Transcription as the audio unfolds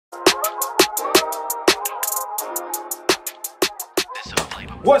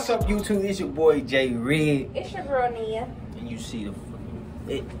What's up, YouTube? It's your boy J Red. It's your girl Nia. And you see the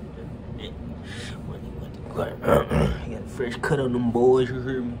you got a fresh cut on them boys, you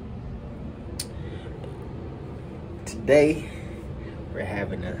hear me? Today, we're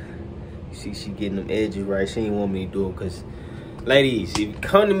having a, you see she getting them edges right. She didn't want me to do it because, ladies, if you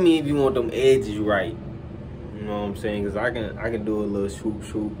come to me if you want them edges right, you know what I'm saying? Because I can do a little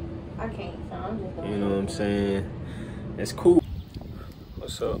swoop. I can't, so I'm just going. You know what I'm saying? It's cool.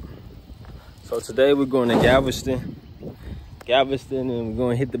 What's up? So today we're going to Galveston, and we're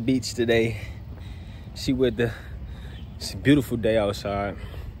going to hit the beach today. It's a beautiful day outside.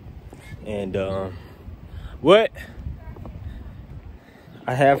 And what?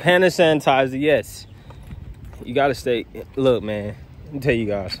 I have hand sanitizer, yes. You gotta stay, look man, let me tell you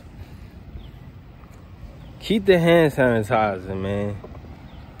guys. Keep the hand sanitizer, man.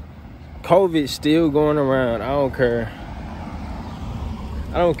 COVID's still going around. I don't care.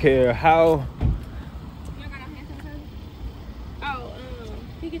 I don't care how. You got no hand sanitizer? Oh,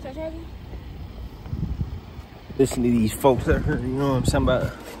 you get your charger? Listen to these folks out here, you know what I'm saying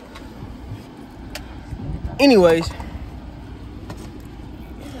about. Anyways,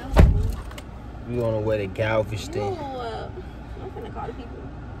 we on the way to Galveston. I'm finna call the people.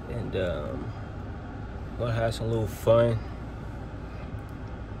 And gonna have some little fun.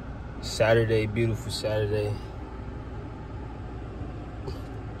 Saturday, beautiful Saturday.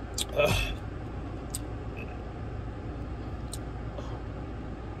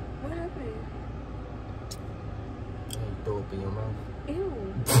 What happened? Throw up in your mouth. Ew.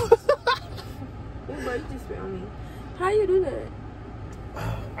 Ooh, bro, you just spit on me. How you do that?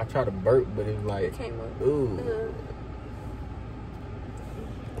 I tried to burp, but it was like, It came up. ooh.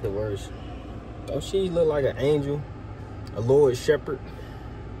 The worst. Don't she look like an angel? A Lord Shepherd?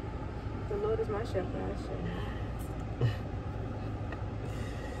 The Lord is my shepherd, I say.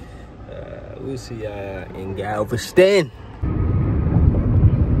 We'll see y'all in Galveston.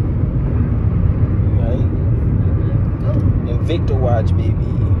 Right? And Victor watch, baby.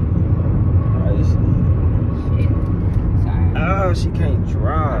 Right, Shit. Sorry. oh, she can't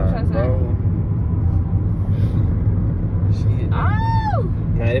drive, bro. She hit. Oh!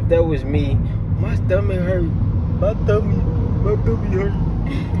 Now, if that was me, my stomach hurt. My tummy hurt.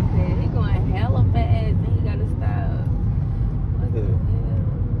 He going hella fast and he gotta stop. What the hell?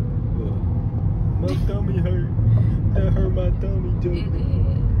 My tummy hurt. That hurt my tummy, Joe. It is.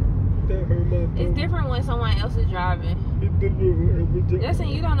 That hurt my tummy. It's different when someone else is driving. It's different when every time. That's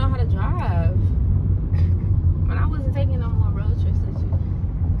saying you don't know how to drive. When I wasn't taking no more road trips with you.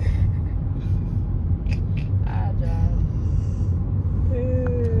 I drive.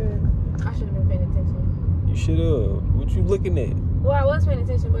 I should have been paying attention. You should have. What you looking at? Well, I was paying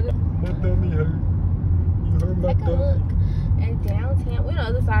attention, but My tummy hurt. You hurt my take a tummy. look at downtown. We're on the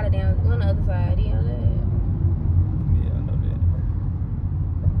other side of down. We're on the other side. You know that? Yeah, I know that.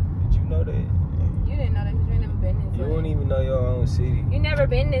 Did you know that? You didn't know that because you ain't never been this You way. don't even know your own city. You never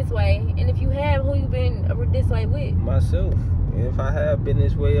been this way, and if you have, who you been this way with? Myself. If I have been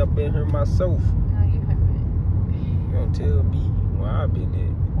this way, I've been here myself. No, you haven't. You don't tell me where I've been at.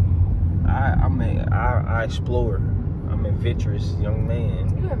 I explore. I'm an adventurous young man.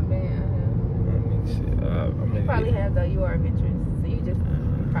 You haven't been. You probably have though. You are adventurous, so you just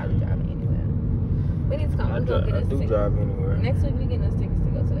probably driving anywhere. We need to come. I Go get us do tickets. drive anywhere. Next week we getting us tickets to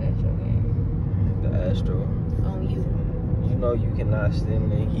go to the Astro game. The Astro. On you. You know you cannot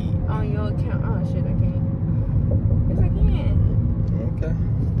stand in the heat. On your account. Oh shit, I can't. Yes, I can. Okay.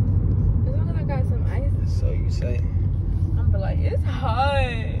 As long as I got some ice, So you say. I'm be like, it's hot.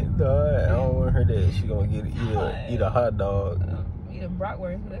 I don't want her that. She gonna eat a hot dog. Eat a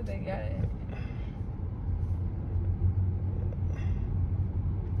bratwurst, but they got it.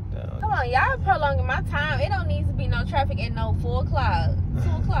 Come on, y'all prolonging my time. It don't need to be no traffic at no 4 o'clock, 2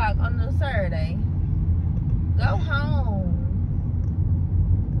 o'clock on the Saturday. Go home.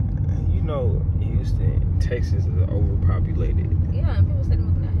 You know, Houston, Texas is overpopulated. Yeah, and people said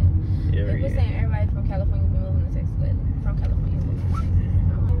moving out here. Area. People saying everybody from California been moving to Texas lately. From California.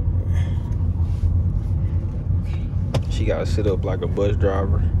 She gotta sit up like a bus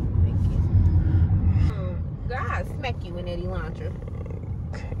driver. Thank you. God smack you in that Elantra.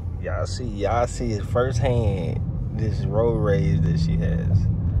 Y'all see it firsthand. This road rage that she has.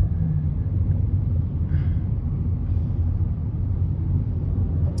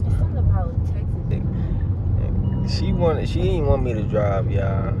 It's something about Texas. She didn't want me to drive,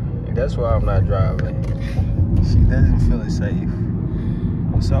 y'all. And that's why I'm not driving. She doesn't feel it safe.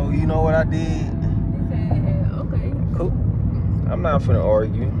 So you know what I did? Okay. Cool. I'm not finna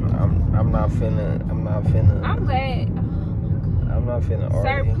argue. I'm not finna. I'm glad. I'm not finna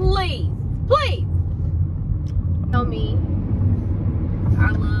Sir, argue. please. Please. Tell me.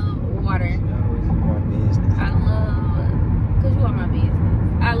 I love water. I love, because you are my business.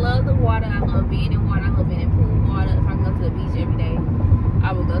 I love the water. I love being in water. I love being in pool water. If I can go to the beach every day,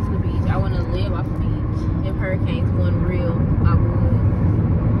 I would go to the beach. I want to live off the beach. If hurricanes weren't real, I would.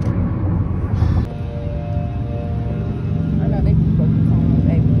 I know they be focused on me,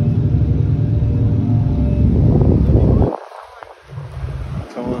 baby.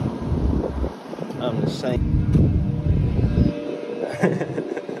 Come on. I'm the same.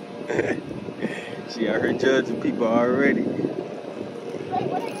 She out here judging people already.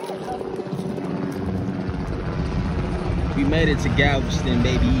 We made it to Galveston,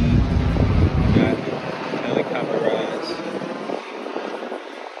 baby. Got helicopter rides.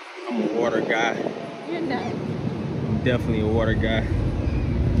 I'm a water guy. You're not. I'm definitely a water guy.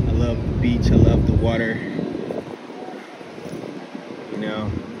 I love the beach. I love the water. You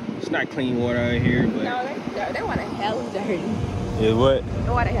know, it's not clean water out here, but No, they want to hella dirty. it's what? They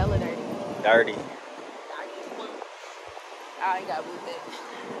want to hella dirty. Dirty. I ain't got with it.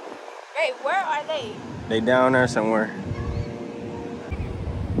 Hey, where are they? They down there somewhere.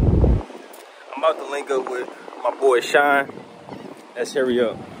 I'm about to link up with my boy Sean. Let's hurry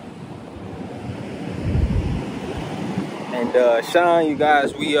up. And Sean, you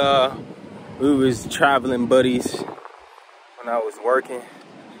guys, we was traveling buddies when I was working.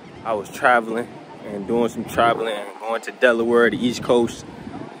 I was traveling and doing some traveling, going to Delaware, the East Coast,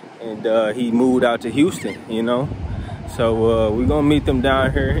 and he moved out to Houston, you know. So we're gonna meet them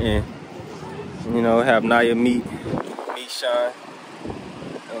down here and, you know, have Naya meet Sean,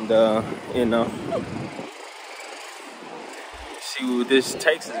 and you know, see where this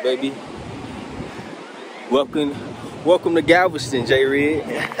takes us, baby. Welcome to Galveston, J Red.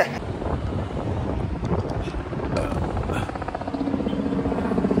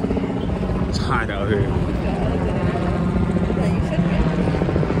 It's hot out here.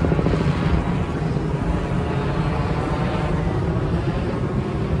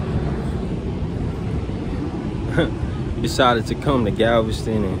 Decided to come to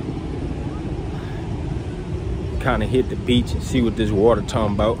Galveston and kind of hit the beach and see what this water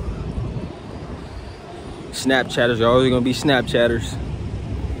talking about. Snapchatters are always gonna be Snapchatters.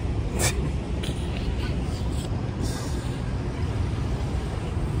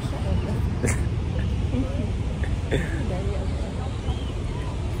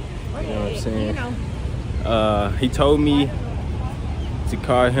 You know what I'm saying? He told me to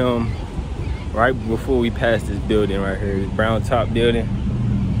call him right before we pass this building right here, this brown top building.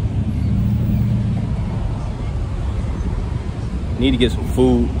 Need to get some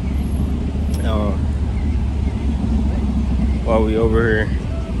food while we over here.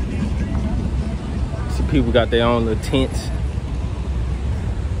 See, people got their own little tents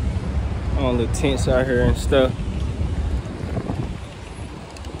out here and stuff.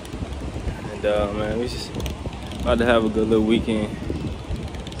 And man, we just about to have a good little weekend.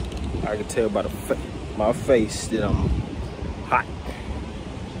 I can tell by my face that I'm hot.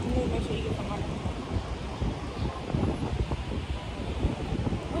 You need to make sure you get some water.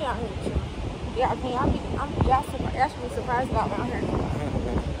 We out here chilling. Yeah, okay, y'all should be surprised about around here.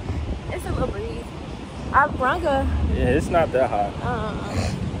 It's a little breeze. I brung a Yeah, it's not that hot.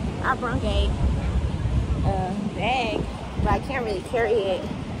 I brung a bag, but I can't really carry it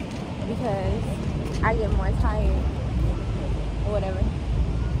because I get more tired or whatever.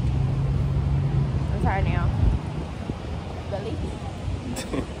 I'm tired now. But at least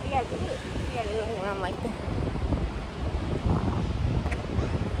you gotta do it. You gotta do it when I'm like that.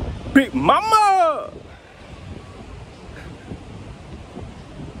 Big Mama!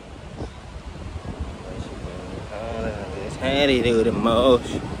 How they do the most?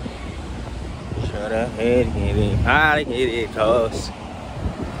 Shut up, head, get it, how to get it toast. You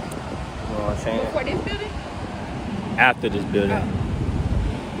know what I'm saying? Before this building? After this building.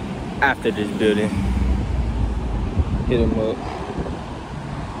 Oh. After this building. Hit him up.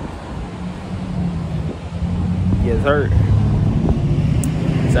 Gets hurt.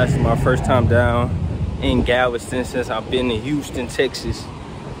 It's actually my first time down in Galveston since I've been in Houston, Texas.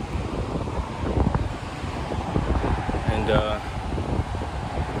 And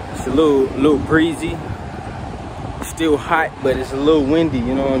it's a little breezy. It's still hot, but it's a little windy,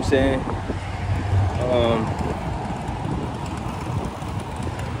 you know what I'm saying?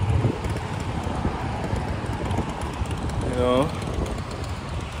 You know,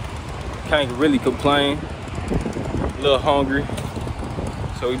 can't really complain. A little hungry.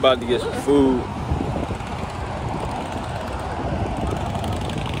 So we about to get some food.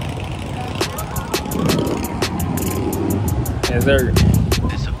 Yes, sir.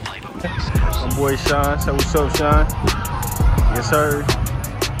 My boy Sean. So what's up, Sean? Yes, sir.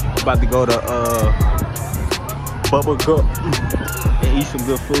 About to go to Bubba Cup and eat some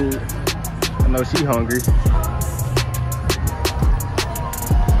good food. I know she hungry.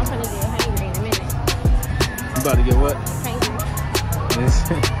 I'm gonna get hungry in a minute. You about to get what? Hungry.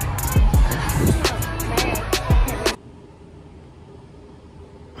 Yes.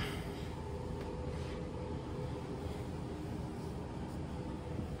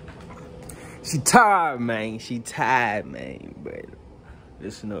 She tired, man. She tired, man. But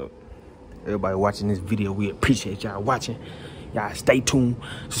listen up. Everybody watching this video, we appreciate y'all watching. Y'all stay tuned,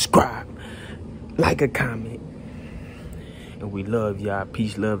 subscribe, like a comment. And we love y'all.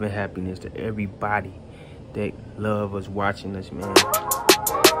 Peace, love, and happiness to everybody that love us watching us, man.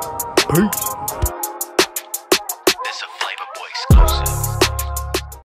 Peace.